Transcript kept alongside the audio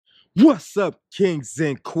What's up, kings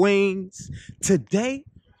and queens? Today,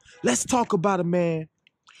 let's talk about a man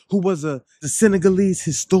who was a Senegalese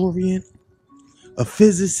historian, a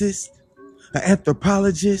physicist, an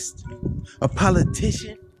anthropologist, a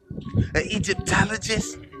politician, an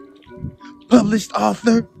Egyptologist, published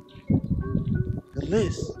author. The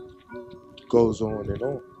list goes on and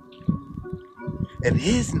on. And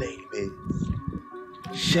his name is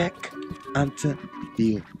Cheikh Anta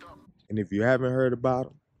Diop. And if you haven't heard about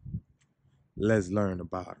him, let's learn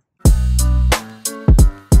about him.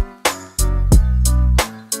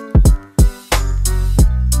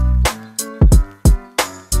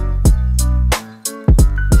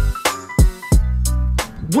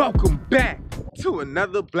 Welcome back to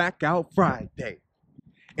another Blackout Friday.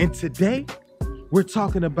 And today, we're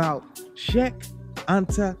talking about Cheikh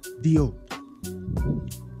Anta Diop.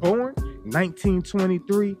 Born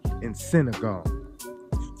 1923 in Senegal.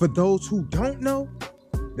 For those who don't know,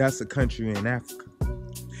 that's a country in Africa.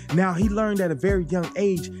 Now, he learned at a very young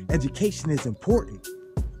age, education is important.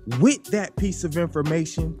 With that piece of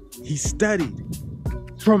information, he studied.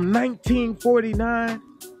 From 1949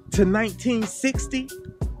 to 1960,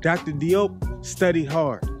 Dr. Diop studied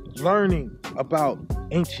hard, learning about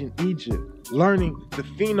ancient Egypt, learning the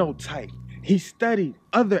phenotype. He studied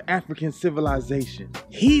other African civilizations.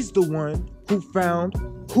 He's the one who found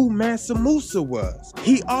who Mansa Musa was.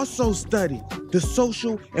 He also studied the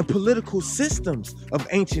social and political systems of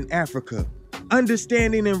ancient Africa,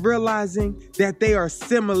 understanding and realizing that there are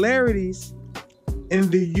similarities in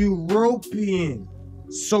the European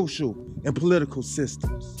social and political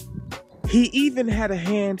systems. He even had a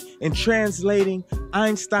hand in translating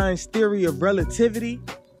Einstein's theory of relativity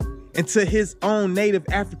into his own native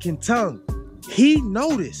African tongue. He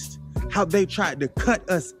noticed how they tried to cut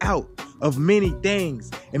us out of many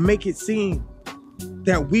things and make it seem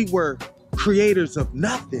that we were creators of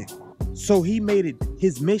nothing. So he made it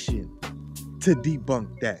his mission to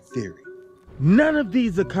debunk that theory. None of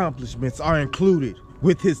these accomplishments are included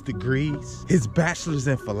with his degrees, his bachelor's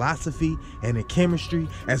in philosophy and in chemistry,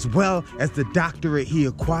 as well as the doctorate he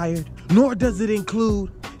acquired, nor does it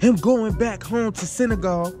include him going back home to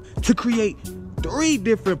Senegal to create 3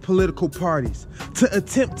 different political parties to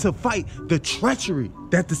attempt to fight the treachery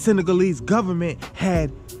that the Senegalese government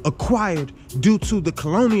had acquired due to the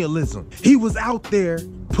colonialism. He was out there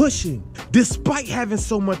pushing, despite having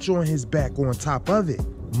so much on his back on top of it.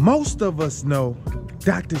 Most of us know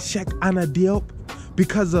Dr. Cheikh Anta Diop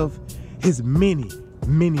because of his many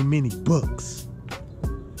books.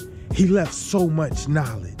 He left so much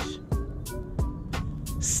knowledge,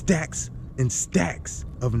 stacks and stacks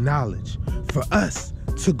of knowledge for us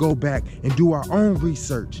to go back and do our own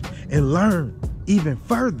research and learn even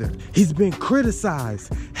further. He's been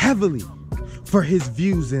criticized heavily for his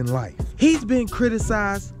views in life. He's been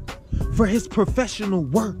criticized for his professional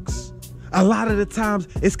works. A lot of the times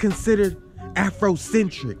it's considered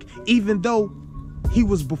Afrocentric, even though he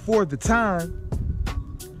was before the time.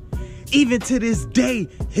 Even to this day,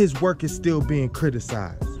 his work is still being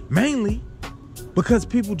criticized, mainly because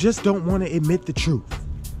people just don't want to admit the truth.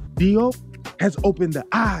 Diop has opened the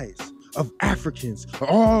eyes of Africans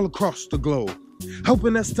all across the globe,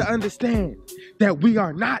 helping us to understand that we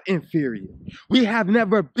are not inferior. We have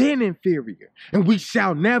never been inferior, and we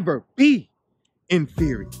shall never be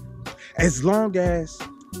inferior. As long as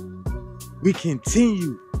we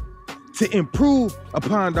continue to improve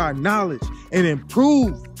upon our knowledge and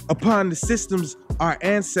improve upon the systems our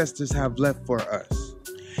ancestors have left for us.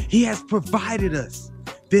 He has provided us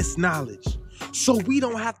this knowledge, so we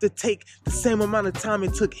don't have to take the same amount of time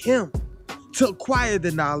it took him to acquire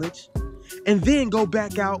the knowledge and then go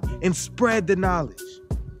back out and spread the knowledge.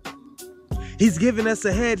 He's given us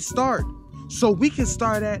a head start so we can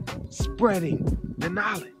start at spreading the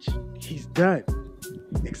knowledge. He's done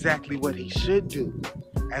exactly what he should do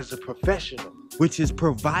as a professional, which is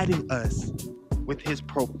providing us with his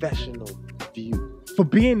professional view. For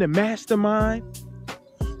being the mastermind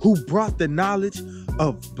who brought the knowledge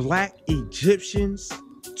of Black Egyptians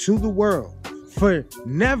to the world, for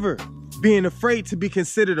never being afraid to be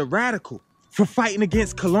considered a radical, for fighting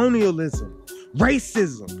against colonialism,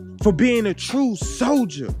 racism, for being a true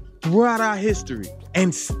soldier throughout our history,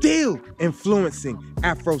 and still influencing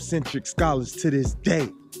Afrocentric scholars to this day.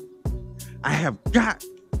 I have got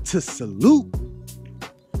to salute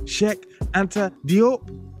Cheikh Anta Diop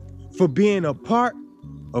for being a part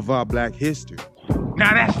of our Black history.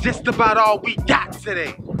 Now that's just about all we got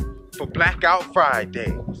today for Blackout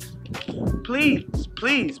Fridays. Please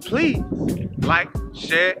like,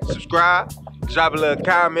 share, subscribe, drop a little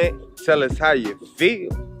comment, tell us how you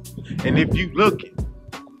feel. And if you looking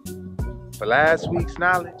for last week's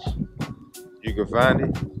knowledge, you can find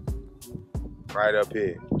it right up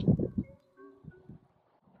here.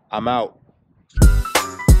 I'm out.